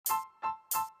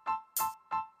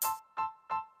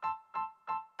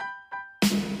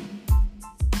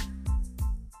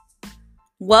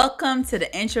Welcome to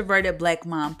the Introverted Black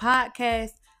Mom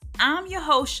Podcast. I'm your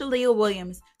host, Shalia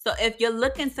Williams. So if you're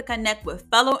looking to connect with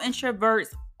fellow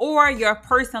introverts or you're a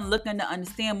person looking to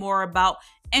understand more about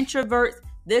introverts,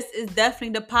 this is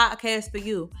definitely the podcast for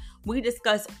you. We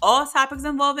discuss all topics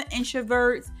involving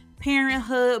introverts,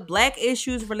 parenthood, black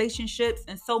issues, relationships,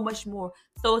 and so much more.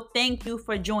 So thank you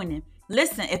for joining.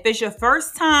 Listen, if it's your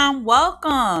first time,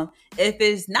 welcome. If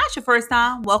it's not your first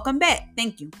time, welcome back.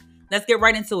 Thank you. Let's get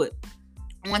right into it.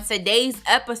 On today's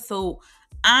episode,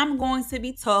 I'm going to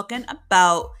be talking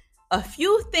about a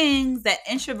few things that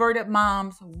introverted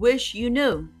moms wish you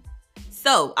knew.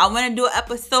 So, I want to do an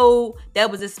episode that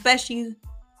was especially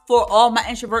for all my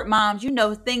introvert moms.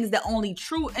 Things that only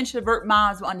true introvert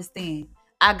moms will understand.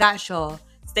 I got y'all.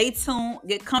 Stay tuned,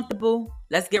 get comfortable.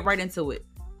 Let's get right into it.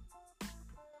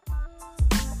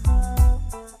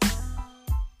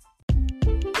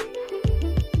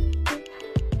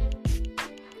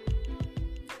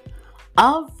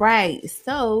 All right,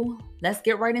 so let's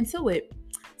get right into it.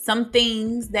 Some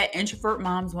things that introvert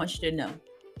moms want you to know.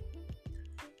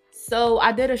 So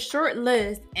I did a short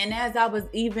list, and as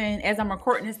I'm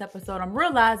recording this episode, I'm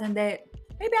realizing that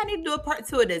maybe I need to do a part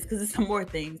 2 of this because there's some more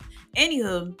things.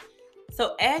 Anywho,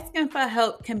 so asking for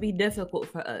help can be difficult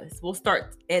for us. We'll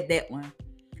start at that one.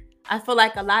 I feel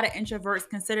like a lot of introverts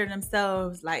consider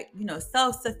themselves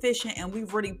self-sufficient, and we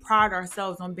really pride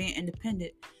ourselves on being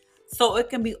independent. So it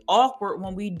can be awkward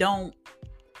when we don't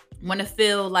want to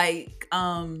feel like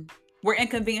we're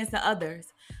inconveniencing others.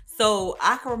 So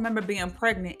I can remember being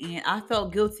pregnant, and I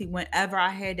felt guilty whenever I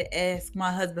had to ask my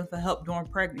husband for help during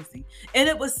pregnancy. And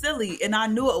it was silly, and I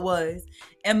knew it was.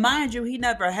 And mind you, he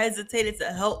never hesitated to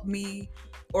help me,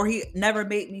 or he never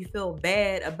made me feel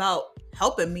bad about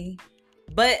helping me.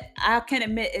 But I can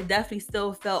admit it definitely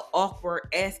still felt awkward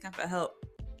asking for help.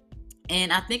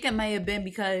 And I think it may have been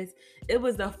because it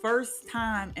was the first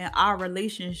time in our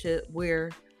relationship where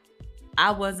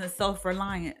I wasn't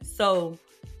self-reliant. So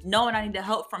knowing I needed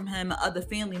help from him and other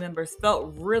family members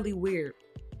felt really weird.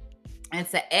 And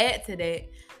to add to that,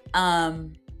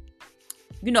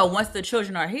 once the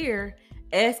children are here,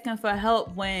 asking for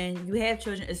help when you have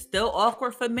children is still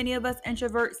awkward for many of us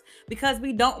introverts because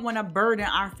we don't want to burden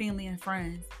our family and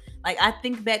friends. Like, I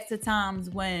think back to times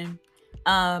when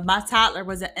my toddler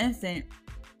was an infant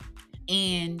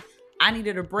and I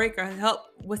needed a break or help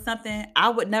with something. I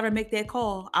would never make that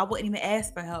call. I wouldn't even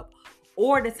ask for help.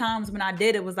 Or the times when I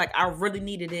did, it was like I really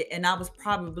needed it, and I was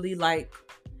probably like,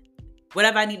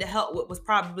 whatever I needed help with was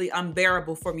probably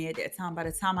unbearable for me at that time by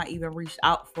the time I even reached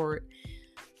out for it.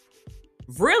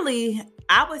 Really,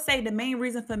 I would say the main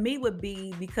reason for me would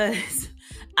be because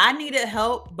I needed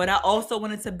help, but I also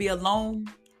wanted to be alone.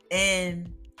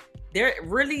 And there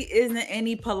really isn't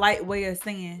any polite way of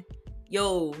saying,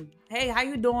 yo, hey, how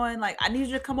you doing? Like, I need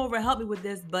you to come over and help me with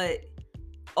this, but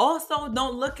also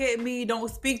don't look at me, don't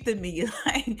speak to me.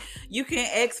 Like, you can't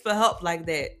ask for help like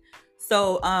that.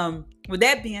 So, with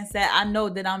that being said, I know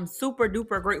that I'm super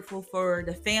duper grateful for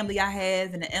the family I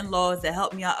have and the in-laws that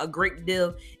helped me out a great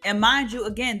deal. And mind you,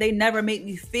 again, they never made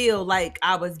me feel like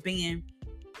I was being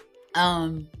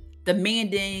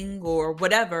demanding or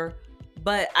whatever.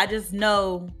 But I just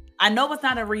know it's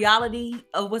not a reality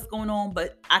of what's going on,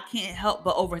 but I can't help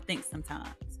but overthink sometimes.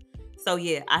 So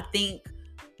yeah, I think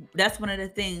that's one of the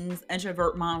things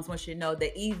introvert moms want you to know,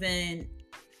 that even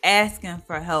asking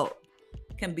for help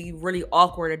can be really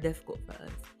awkward or difficult for us.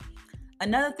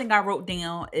 Another thing I wrote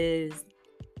down is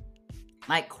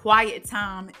like quiet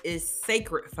time is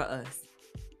sacred for us.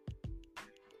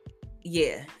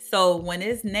 Yeah. So when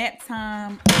it's nap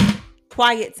time,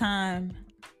 quiet time,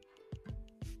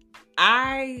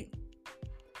 I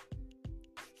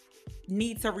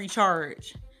need to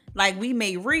recharge. Like, we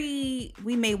may read,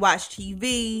 we may watch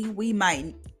TV, we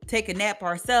might take a nap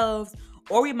ourselves,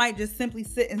 or we might just simply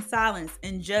sit in silence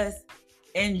and just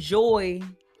enjoy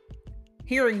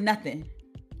hearing nothing.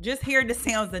 Just hear the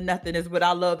sounds of nothing is what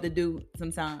I love to do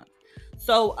sometimes.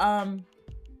 So, I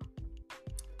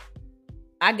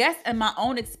guess in my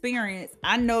own experience,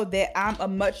 I know that I'm a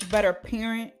much better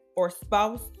parent or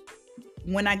spouse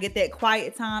when I get that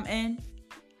quiet time in.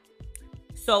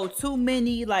 So too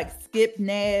many like skip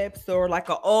naps or like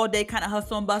an all day kind of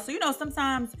hustle and bustle.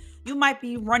 Sometimes you might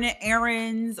be running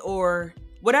errands or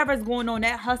whatever's going on,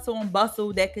 that hustle and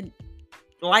bustle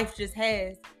life just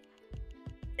has.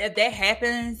 If that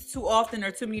happens too often or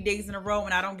too many days in a row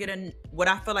and I don't get what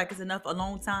I feel like is enough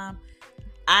alone time,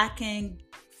 I can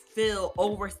feel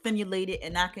overstimulated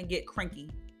and I can get cranky.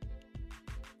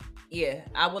 Yeah,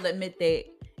 I will admit that.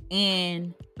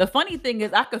 And the funny thing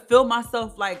is I could feel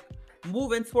myself like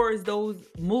moving towards those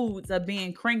moods of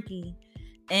being cranky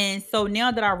And so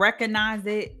now that I recognize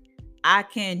it, I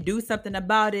can do something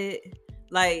about it.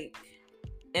 Like,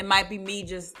 it might be me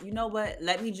just, you know what?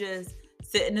 Let me just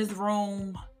sit in this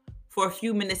room for a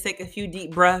few minutes, take a few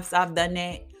deep breaths. I've done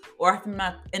that. Or if I'm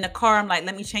not in the car, I'm like,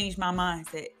 let me change my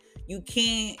mindset. You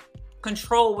can't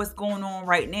control what's going on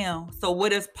right now. So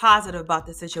what is positive about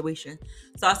the situation?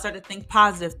 So I start to think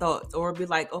positive thoughts, or be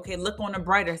like, okay, look on the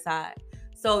brighter side.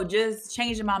 So just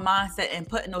changing my mindset and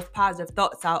putting those positive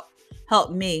thoughts out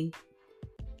helped me.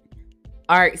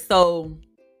 All right, so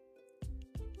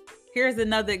here's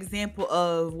another example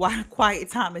of why quiet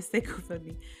time is sacred for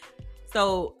me.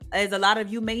 So, as a lot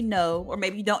of you may know, or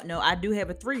maybe you don't know, I do have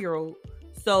a 3-year-old.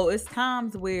 So, it's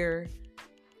times where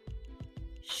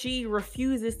she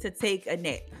refuses to take a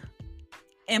nap.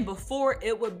 And before,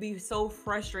 it would be so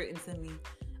frustrating to me.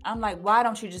 I'm like, why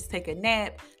don't you just take a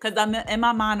nap? Because I'm in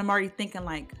my mind, I'm already thinking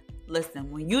like,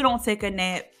 listen, when you don't take a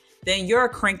nap, then you're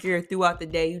crankier throughout the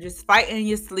day. You just fight in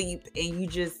your sleep, and you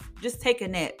just take a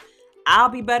nap. I'll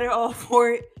be better off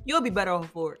for it. You'll be better off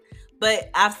for it. But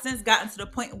I've since gotten to the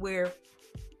point where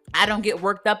I don't get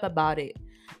worked up about it.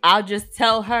 I'll just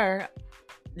tell her,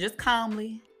 just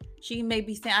calmly. She may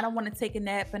be saying, I don't want to take a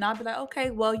nap. And I'll be like, okay,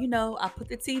 well, I put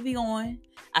the TV on.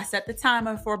 I set the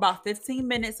timer for about 15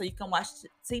 minutes so you can watch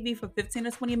TV for 15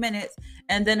 to 20 minutes.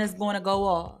 And then it's going to go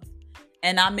off.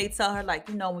 And I may tell her, like,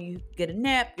 when you get a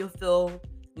nap, you'll feel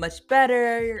much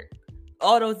better.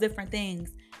 All those different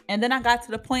things. And then I got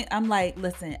to the point, I'm like,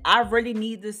 listen, I really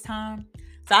need this time.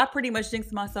 So I pretty much think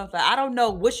to myself, like, I don't know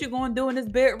what you're going to do in this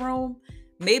bedroom.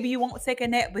 Maybe you won't take a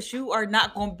nap, but you are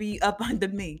not going to be up under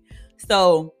me.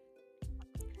 So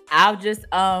I'll just,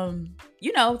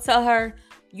 tell her,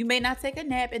 you may not take a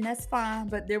nap, and that's fine,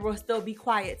 but there will still be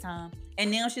quiet time. And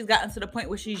now she's gotten to the point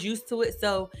where she's used to it.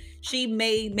 So she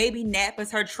maybe nap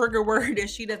is her trigger word, and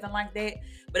she doesn't like that.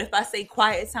 But if I say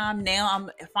quiet time, now I'm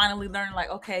finally learning, like,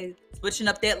 okay, switching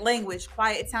up that language,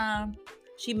 quiet time.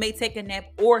 She may take a nap,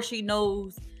 or she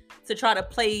knows to try to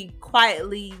play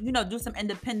quietly, do some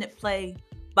independent play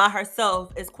by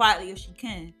herself as quietly as she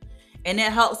can. And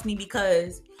that helps me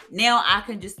because now I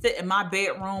can just sit in my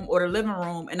bedroom or the living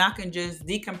room, and I can just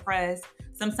decompress.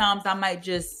 Sometimes I might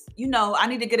just, I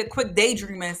need to get a quick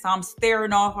daydreaming. So I'm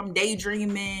staring off, I'm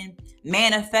daydreaming,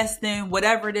 manifesting,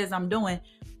 whatever it is I'm doing.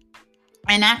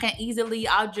 And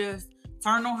I'll just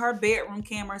turn on her bedroom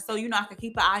camera. So, I can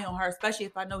keep an eye on her, especially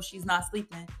if I know she's not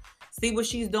sleeping. See what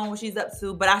she's doing, what she's up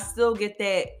to. But I still get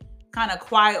that kind of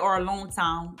quiet or alone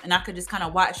time. And I could just kind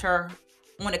of watch her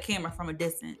on the camera from a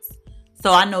distance.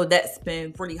 So I know that's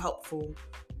been pretty helpful.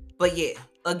 But yeah,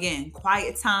 again,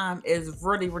 quiet time is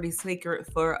really, really sacred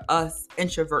for us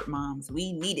introvert moms.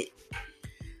 We need it.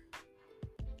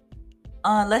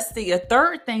 Let's see. A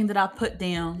third thing that I put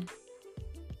down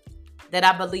that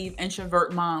I believe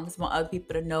introvert moms want other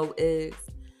people to know is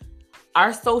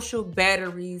our social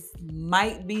batteries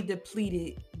might be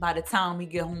depleted by the time we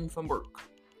get home from work.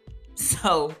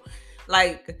 So,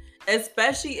 like,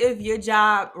 especially if your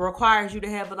job requires you to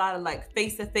have a lot of like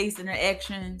face-to-face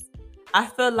interactions, I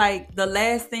feel like the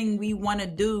last thing we want to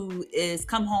do is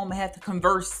come home and have to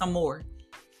converse some more.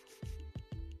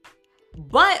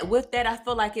 But with that, I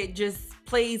feel like it just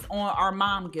plays on our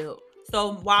mom guilt.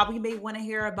 So while we may want to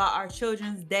hear about our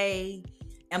children's day,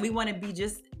 and we want to be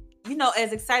just,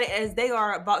 as excited as they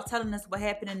are about telling us what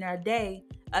happened in their day,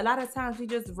 a lot of times we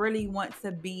just really want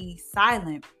to be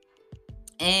silent.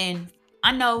 And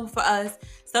I know for us,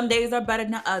 some days are better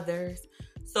than others.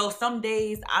 So some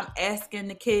days I'm asking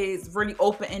the kids really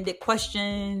open-ended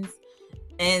questions.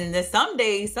 And then some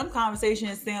days, some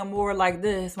conversations sound more like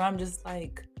this, where I'm just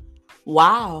like,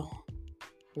 wow.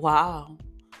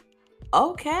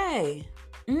 Okay.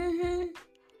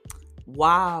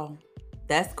 Wow.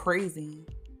 That's crazy.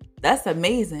 That's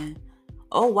amazing.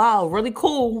 Oh, wow. Really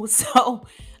cool. So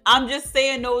I'm just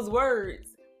saying those words.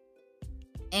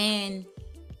 And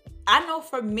I know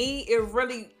for me, it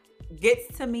really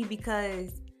gets to me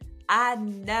because I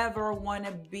never want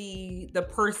to be the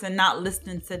person not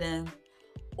listening to them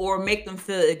or make them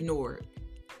feel ignored.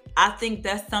 I think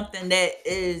that's something that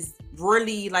is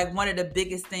really like one of the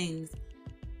biggest things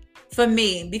for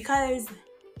me, because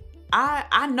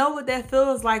I know what that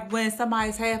feels like when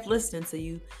somebody's half listening to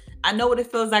you. I know what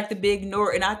it feels like to be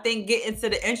ignored. And I think getting to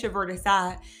the introverted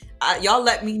side, y'all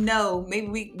let me know.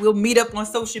 Maybe we'll meet up on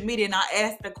social media and I'll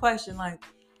ask the question, like,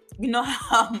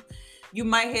 how you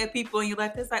might have people in your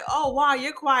life that's like, oh, wow,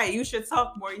 you're quiet. You should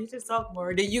talk more.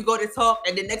 Then you go to talk,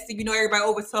 and the next thing you know, everybody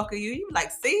over talking you. You're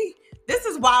like, see, this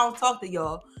is why I don't talk to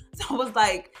y'all. So it's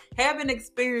like having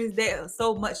experienced that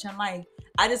so much in life,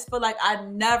 I just feel like I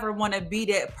never want to be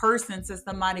that person to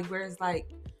somebody where it's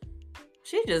like,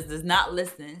 She just does not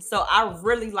listen. So I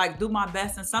really like do my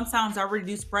best, and sometimes I really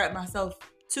do spread myself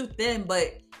too thin,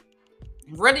 but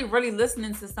really, really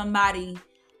listening to somebody,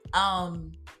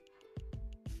 um,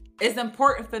 it's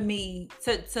important for me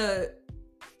to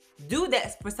do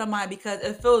that for somebody, because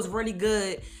it feels really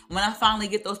good when I finally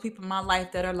get those people in my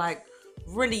life that are like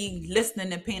really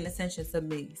listening and paying attention to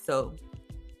me. So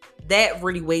that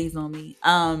really weighs on me.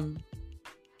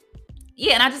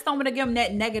 Yeah, and I just don't want to give them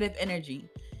that negative energy.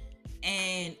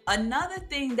 And another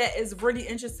thing that is really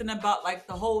interesting about like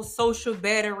the whole social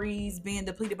batteries being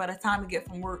depleted by the time you get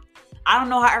from work. I don't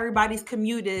know how everybody's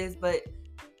commute is, but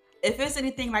if it's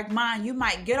anything like mine, you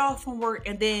might get off from work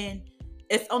and then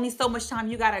it's only so much time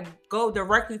you gotta go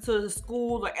directly to the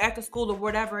school or after school or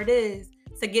whatever it is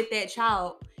to get that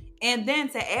child. And then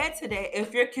to add to that,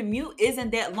 if your commute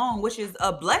isn't that long, which is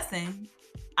a blessing,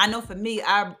 I know for me,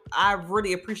 I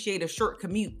really appreciate a short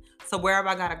commute. So wherever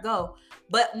I gotta go.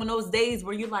 But when those days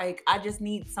where you like, I just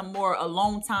need some more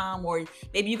alone time, or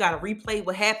maybe you gotta replay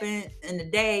what happened in the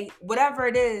day, whatever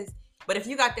it is. But if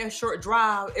you got that short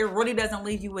drive, it really doesn't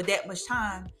leave you with that much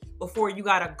time before you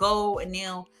gotta go. And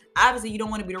now, obviously, you don't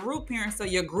want to be the rude parent, so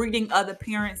you're greeting other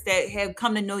parents that have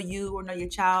come to know you or know your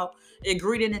child. You're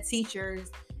greeting the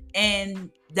teachers, and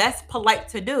that's polite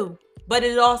to do. But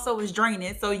it also is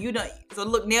draining. So you don't. So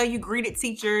look, now you greeted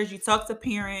teachers, you talk to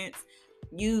parents,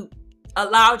 you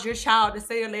allowed your child to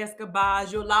say your last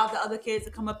goodbyes, you allowed the other kids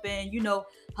to come up and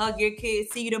hug your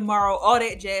kids, see you tomorrow, all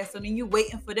that jazz. So then you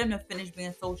waiting for them to finish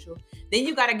being social. Then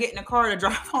you got to get in the car to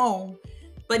drive home.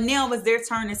 But now it's their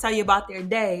turn to tell you about their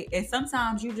day. And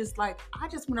sometimes you just like, I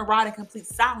just want to ride in complete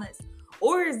silence.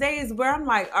 Or there's days where I'm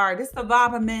like, all right, this is the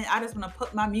vibe I'm in. I just want to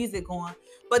put my music on.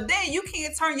 But then you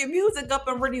can't turn your music up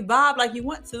and really vibe like you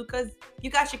want to, because you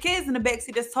got your kids in the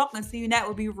backseat that's talking to you, and that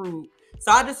would be rude.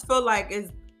 So I just feel like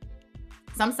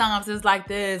sometimes it's like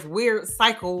this weird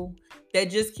cycle that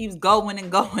just keeps going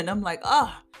and going. I'm like,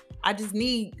 I just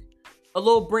need a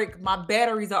little break. My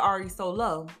batteries are already so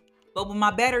low. But when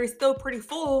my battery's still pretty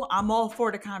full, I'm all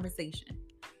for the conversation.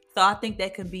 So I think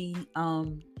that could be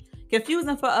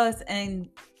confusing for us. And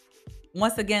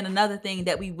once again, another thing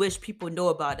that we wish people know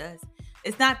about us.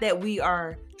 It's not that we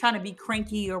are trying to be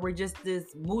cranky or we're just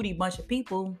this moody bunch of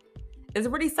people. It's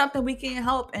really something we can't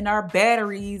help, and our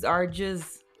batteries are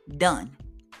just done.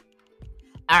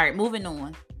 All right, moving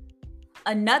on.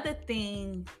 Another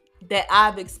thing that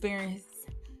I've experienced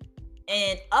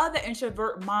and other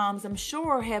introvert moms, I'm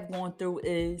sure, have gone through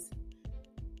is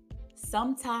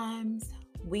sometimes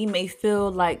we may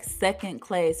feel like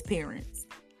second-class parents.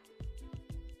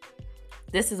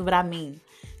 This is what I mean.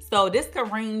 So this could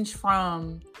range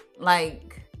from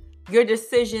like your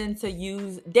decision to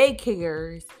use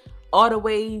daycares all the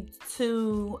way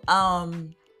to,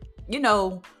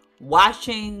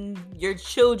 watching your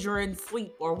children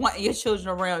sleep or wanting your children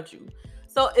around you.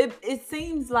 So it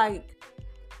seems like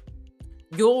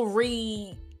you'll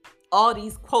read all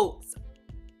these quotes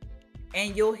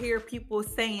and you'll hear people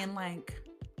saying like,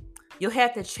 you'll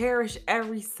have to cherish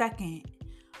every second.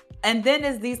 And then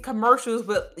there's these commercials,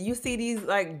 but you see these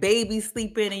like babies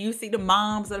sleeping, and you see the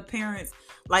moms or the parents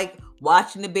like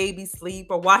watching the baby sleep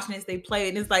or watching as they play.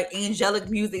 And it's like angelic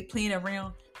music playing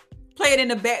it in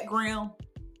the background.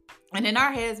 And in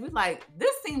our heads, we like,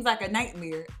 this seems like a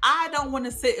nightmare. I don't want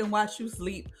to sit and watch you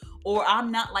sleep. Or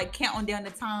I'm not like counting down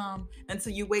the time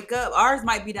until you wake up. Ours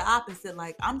might be the opposite.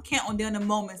 Like, I'm counting down the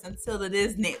moments until it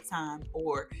is nap time.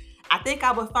 Or I think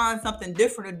I would find something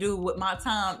different to do with my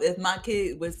time if my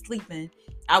kid was sleeping.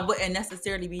 I wouldn't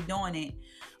necessarily be doing it.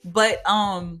 But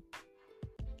and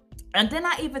then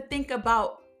I even think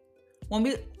about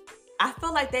I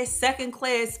feel like that second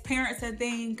class parenting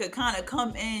thing could kind of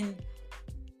come in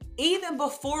even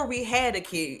before we had a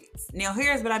kid. Now,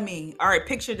 here's what I mean. All right,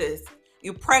 picture this.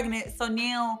 You're pregnant. So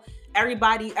now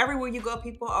everywhere you go,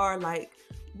 people are like,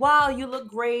 wow, you look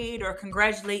great, or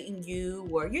congratulating you,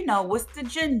 or, what's the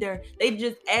gender? They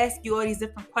just ask you all these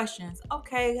different questions.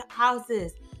 Okay, how's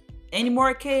this? Any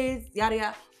more kids? Yada,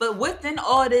 yada. But within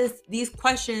all these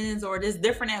questions or this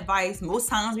different advice, most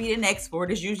times we didn't ask for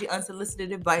it. It's usually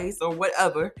unsolicited advice or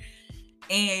whatever.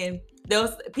 And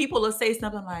those people will say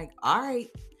something like, all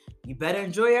right, you better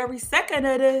enjoy every second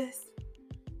of this.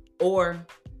 Or,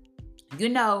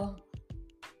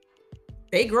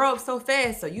 they grow up so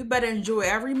fast, so you better enjoy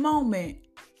every moment.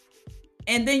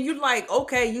 And then you like,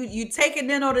 okay, you taking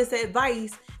in all this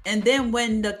advice. And then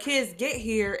when the kids get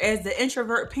here, as the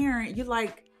introvert parent, you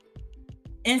like,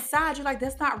 inside, you're like,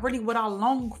 that's not really what I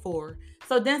long for.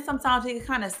 So then sometimes we can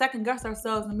kind of second guess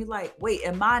ourselves and be like, wait,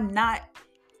 am I not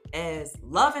as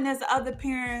loving as the other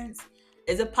parents?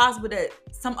 Is it possible that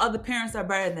some other parents are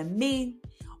better than me?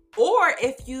 Or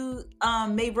if you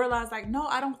may realize like, no,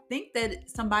 I don't think that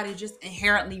somebody's just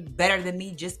inherently better than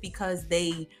me just because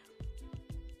they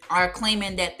are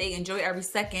claiming that they enjoy every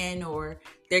second or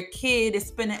their kid is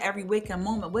spending every waking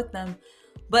moment with them.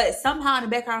 But somehow in the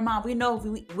back of our mind, we know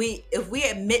if we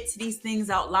admit to these things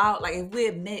out loud, like if we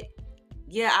admit,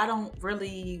 yeah, I don't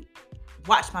really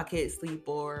watch my kids sleep,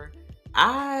 or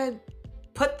I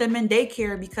put them in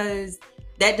daycare because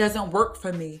that doesn't work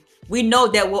for me, we know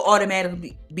that we'll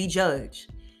automatically be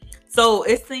judged. So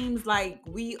it seems like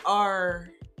we are,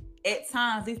 at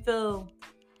times, we feel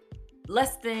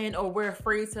less than, or we're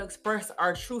afraid to express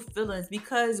our true feelings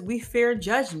because we fear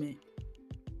judgment.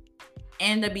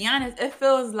 And to be honest, it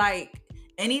feels like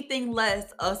anything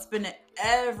less of spending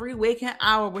every waking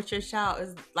hour with your child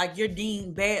is like you're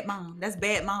deemed bad mom. That's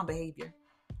bad mom behavior.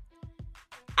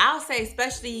 I'll say,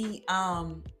 especially,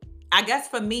 I guess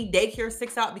for me, daycare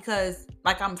sticks out because,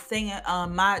 like I'm saying,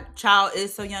 my child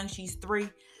is so young; she's 3.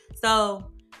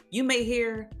 So you may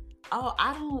hear, "Oh,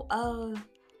 I don't,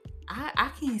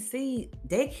 I can't see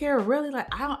daycare really. Like,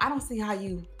 I don't see how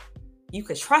you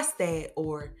could trust that,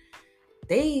 or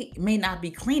they may not be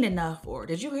clean enough, or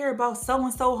did you hear about so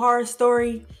and so horror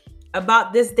story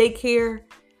about this daycare?"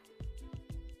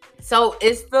 So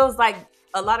it feels like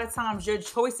a lot of times your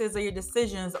choices or your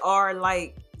decisions are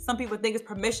like, some people think it's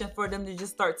permission for them to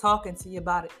just start talking to you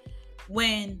about it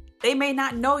when they may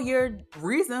not know your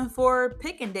reason for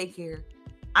picking daycare.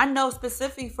 I know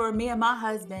specifically for me and my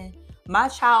husband, my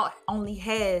child only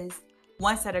has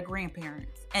one set of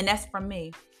grandparents, and that's from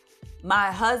me.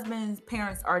 My husband's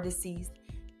parents are deceased,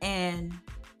 and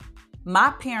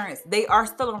my parents, they are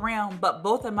still around, but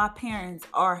both of my parents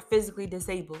are physically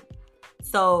disabled.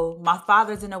 So my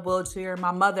father's in a wheelchair.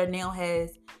 My mother now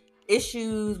has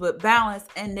issues with balance,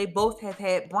 and they both have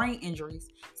had brain injuries.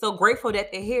 So grateful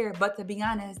that they're here, but to be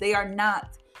honest, they are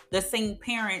not the same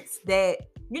parents that,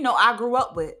 I grew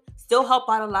up with. Still help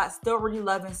out a lot, still really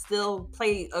love, and still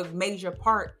play a major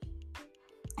part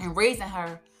in raising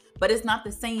her. But it's not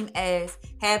the same as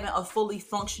having a fully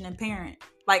functioning parent.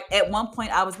 Like at one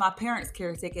point, I was my parents'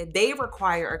 caretaker. They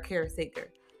require a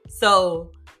caretaker.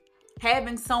 So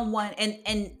having someone, and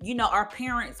our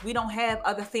parents, we don't have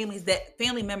other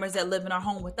family members that live in our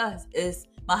home with us. It's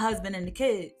my husband and the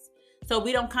kids. So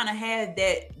we don't kind of have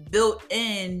that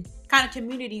built-in kind of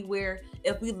community where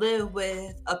if we live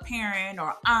with a parent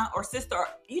or aunt or sister or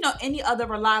any other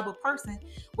reliable person,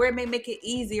 where it may make it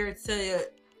easier to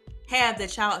have the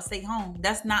child stay home.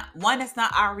 That's not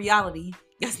our reality.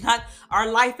 That's not,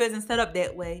 our life isn't set up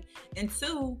that way. And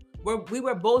two, we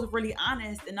were both really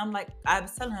honest, and I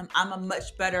was telling him, I'm a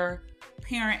much better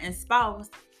parent and spouse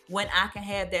when I can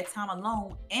have that time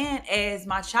alone. And as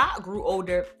my child grew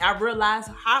older, I realized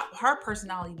how her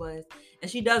personality was, and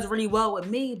she does really well with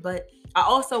me. But I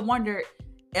also wondered,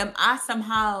 am I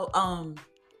somehow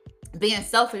being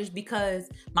selfish because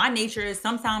my nature is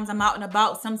sometimes I'm out and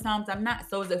about, sometimes I'm not.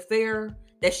 So is it fair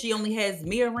that she only has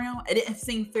me around? It didn't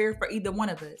seem fair for either one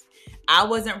of us. I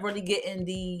wasn't really getting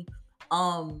the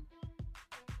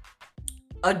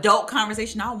adult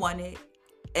conversation I wanted.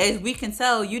 As we can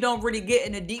tell, you don't really get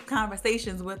into deep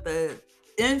conversations with a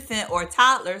infant or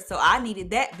toddler. So I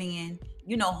needed that being,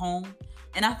 home.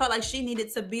 And I felt like she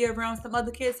needed to be around some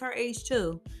other kids her age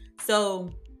too. So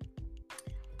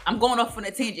I'm going off on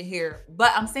a tangent here,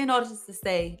 but I'm saying all this to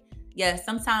say, yes,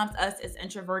 sometimes us as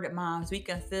introverted moms, we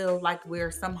can feel like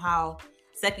we're somehow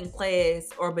second class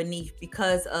or beneath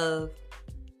because of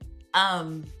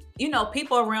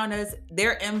people around us,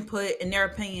 their input and their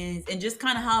opinions, and just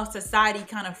kind of how society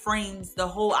kind of frames the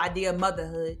whole idea of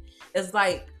motherhood. It's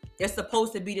like it's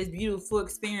supposed to be this beautiful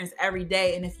experience every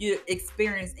day, and if you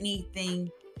experience anything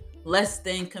less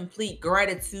than complete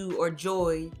gratitude or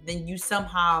joy, then you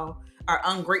somehow are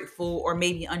ungrateful or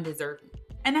maybe undeserving.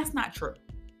 And that's not true.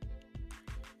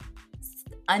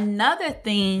 Another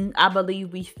thing I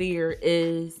believe we fear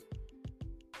is,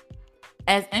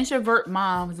 as introvert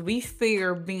moms, we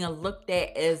fear being looked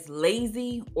at as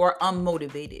lazy or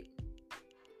unmotivated.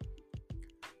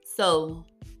 So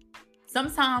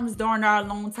sometimes during our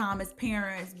alone time as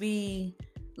parents, we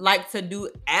like to do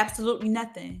absolutely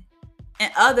nothing.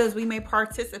 And others, we may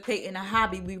participate in a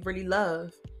hobby we really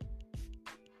love.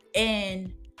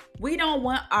 And we don't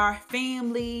want our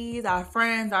families, our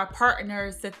friends, our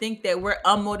partners to think that we're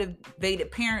unmotivated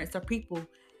parents or people.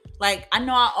 Like, I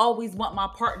know I always want my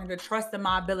partner to trust in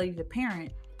my ability to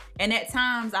parent. And at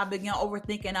times I begin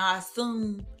overthinking. I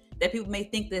assume that people may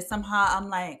think that somehow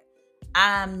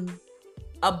I'm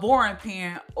a boring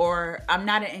parent or I'm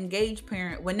not an engaged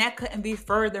parent, when that couldn't be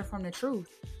further from the truth.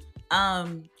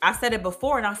 I said it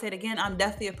before and I'll say it again. I'm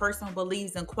definitely a person who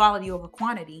believes in quality over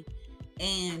quantity.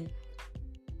 And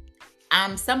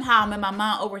I'm in my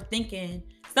mind overthinking.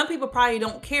 Some people probably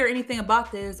don't care anything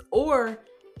about this, or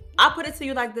I'll put it to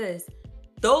you like this.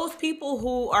 Those people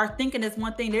who are thinking it's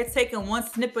one thing, they're taking one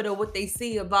snippet of what they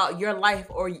see about your life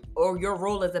or your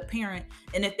role as a parent.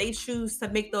 And if they choose to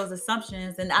make those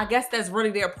assumptions, and I guess that's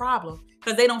really their problem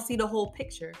because they don't see the whole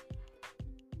picture.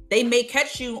 They may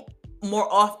catch you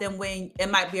more often when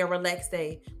it might be a relaxed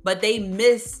day, but they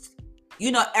missed,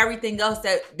 everything else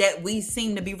that we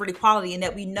seem to be really quality and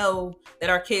that we know that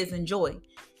our kids enjoy.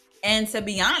 And to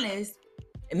be honest,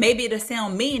 maybe it'll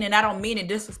sound mean, and I don't mean it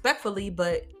disrespectfully,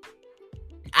 but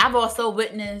I've also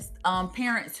witnessed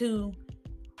parents who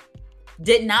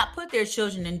did not put their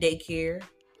children in daycare,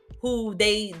 who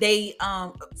they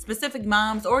specific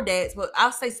moms or dads, but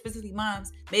I'll say specifically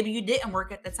moms, maybe you didn't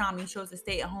work at the time, you chose to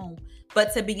stay at home.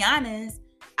 But to be honest,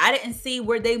 I didn't see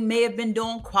where they may have been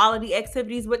doing quality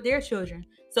activities with their children.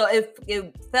 So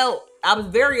I was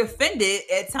very offended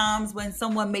at times when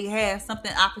someone may have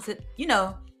something opposite,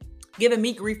 giving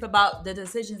me grief about the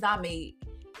decisions I made.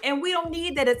 And we don't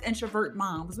need that as introvert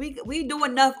moms. We do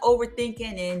enough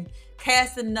overthinking and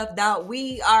casting enough doubt.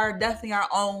 We are definitely our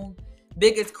own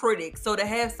biggest critics. So to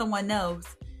have someone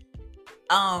else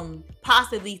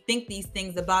possibly think these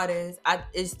things about us,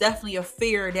 it's definitely a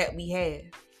fear that we have.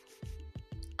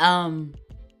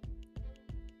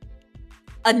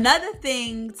 Another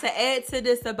thing to add to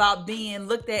this about being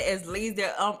looked at as lazy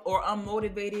or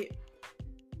unmotivated,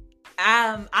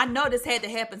 I know this had to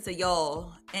happen to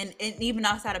y'all, and even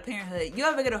outside of parenthood. You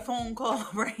ever get a phone call,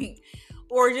 right?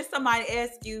 Or just somebody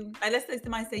ask you, like let's say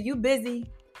somebody say, you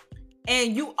busy?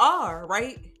 And you are,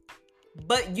 right?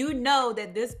 But you know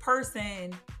that this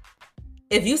person,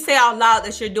 if you say out loud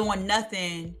that you're doing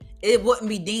nothing, it wouldn't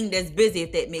be deemed as busy,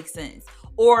 if that makes sense.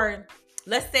 Or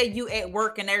let's say you at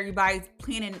work and everybody's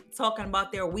talking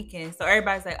about their weekend. So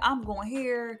everybody's like, I'm going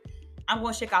here. I'm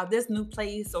going to check out this new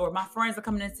place, or my friends are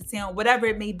coming into town, whatever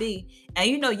it may be. And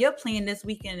your plan this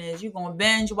weekend is you're going to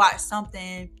binge watch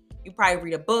something. You probably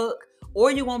read a book,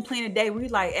 or you're going to plan a day where you're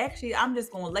like, actually, I'm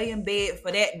just going to lay in bed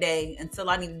for that day until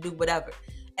I need to do whatever.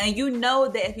 And you know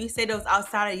that if you say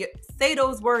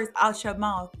those words out your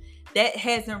mouth, that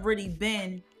hasn't really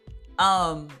been,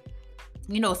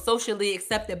 socially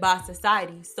accepted by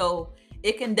society. So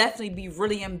it can definitely be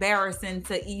really embarrassing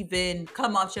to even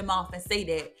come out your mouth and say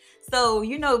that. So,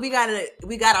 we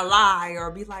gotta lie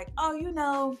or be like,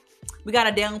 we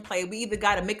gotta downplay. We either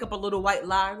gotta make up a little white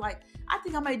lie, like, I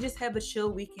think I might just have a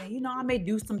chill weekend. I may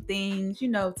do some things,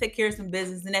 take care of some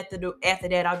business. And after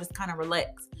that, I'll just kind of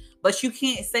relax. But you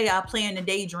can't say I plan to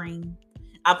daydream.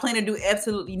 I plan to do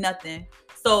absolutely nothing.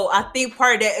 So I think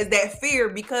part of that is that fear,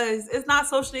 because it's not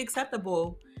socially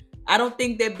acceptable. I don't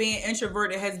think that being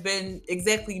introverted has been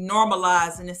exactly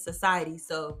normalized in this society.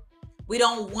 So we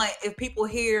don't want, if people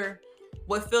hear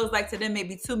what feels like to them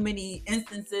maybe too many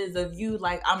instances of you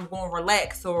like, I'm going to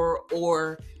relax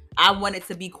or I want it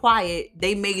to be quiet,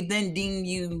 they may then deem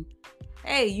you,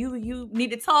 hey, you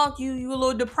need to talk, you a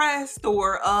little depressed,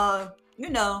 or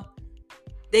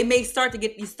they may start to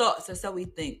get these thoughts, or so we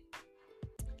think.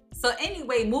 So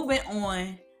anyway, moving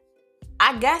on,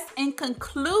 I guess in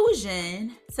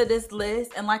conclusion to this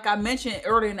list, and like I mentioned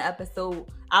earlier in the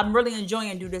episode, I'm really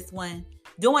enjoying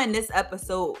doing this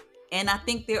episode, and I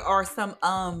think there are some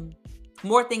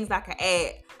more things I can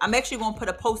add. I'm actually going to put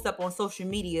a post up on social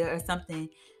media or something,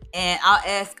 and I'll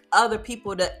ask other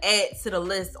people to add to the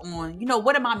list on,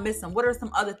 what am I missing? What are some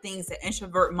other things that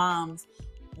introvert moms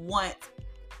want,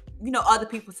 other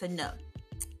people to know?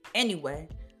 Anyway,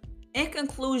 in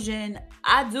conclusion,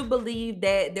 I do believe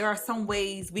that there are some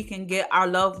ways we can get our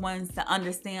loved ones to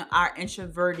understand our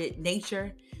introverted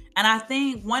nature. And I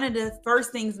think one of the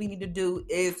first things we need to do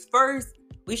is first,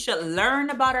 we should learn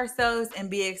about ourselves and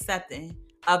be accepting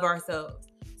of ourselves.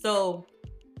 So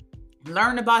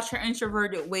learn about your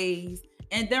introverted ways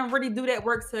and then really do that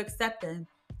work to accept them.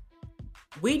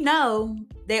 We know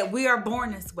that we are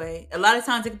born this way. A lot of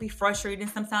times it can be frustrating.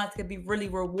 Sometimes it can be really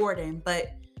rewarding,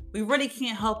 but we really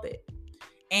can't help it.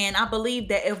 And I believe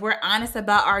that if we're honest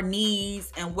about our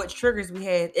needs and what triggers we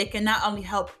have, it can not only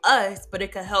help us, but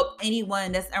it can help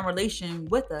anyone that's in relation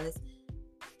with us.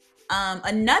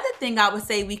 Another thing I would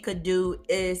say we could do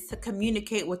is to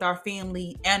communicate with our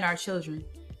family and our children.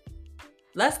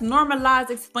 Let's normalize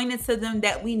explaining to them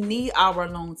that we need our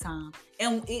alone time.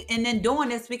 And in doing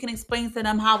this, we can explain to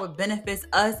them how it benefits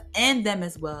us and them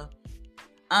as well.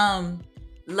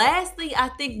 Lastly, I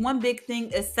think one big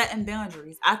thing is setting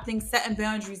boundaries. I think setting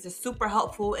boundaries is super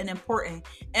helpful and important.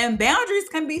 And boundaries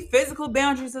can be physical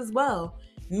boundaries as well.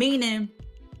 Meaning,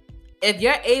 if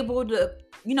you're able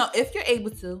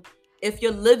to, if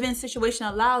your living situation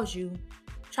allows you,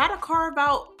 try to carve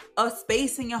out a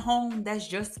space in your home that's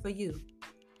just for you.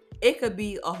 It could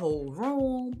be a whole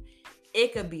room,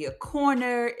 it could be a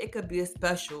corner, it could be a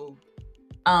special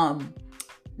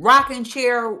rocking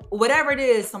chair, whatever it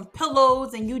is, some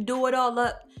pillows, and you do it all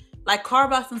up. Like,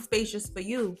 carve out some space just for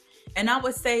you. And I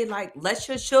would say, like, let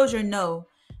your children know,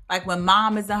 like, when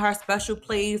mom is in her special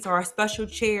place or her special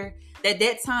chair,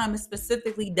 that time is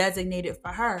specifically designated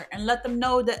for her, and let them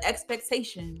know the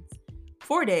expectations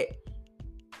for that.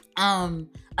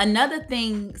 Another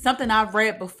thing, something I've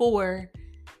read before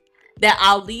that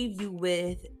I'll leave you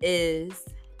with is,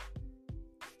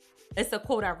 it's a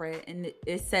quote I read, and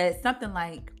it says something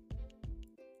like,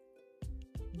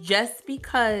 just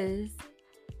because,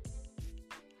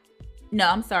 no,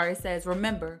 I'm sorry, it says,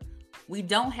 remember, we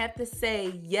don't have to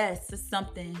say yes to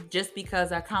something just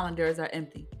because our calendars are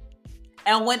empty.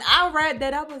 And when I read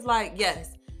that, I was like,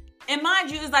 yes. And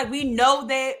mind you, it's like, we know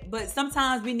that, but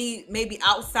sometimes we need maybe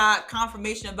outside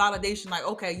confirmation and validation. Like,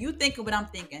 okay, you thinking what I'm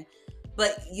thinking.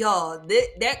 But y'all,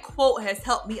 that quote has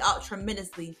helped me out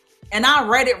tremendously. And I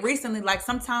read it recently, like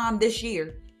sometime this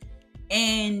year.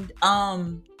 And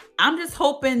I'm just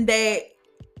hoping that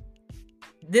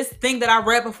this thing that I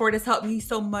read before that's helped me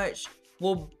so much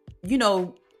will,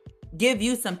 give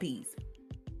you some peace.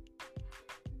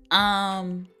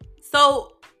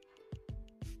 So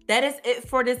that is it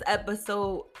for this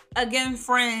episode. Again,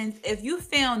 friends, if you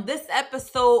found this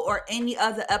episode or any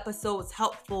other episodes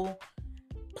helpful,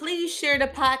 please share the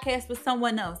podcast with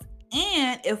someone else.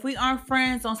 And if we aren't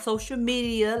friends on social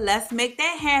media, let's make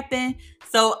that happen.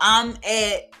 So I'm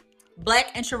at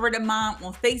Black Introverted Mom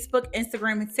on Facebook,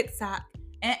 Instagram, and TikTok.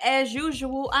 And as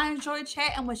usual, I enjoy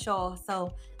chatting with y'all.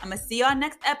 So I'm going to see y'all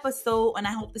next episode. And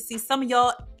I hope to see some of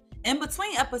y'all in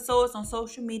between episodes on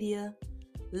social media.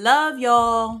 Love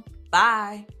y'all.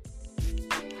 Bye.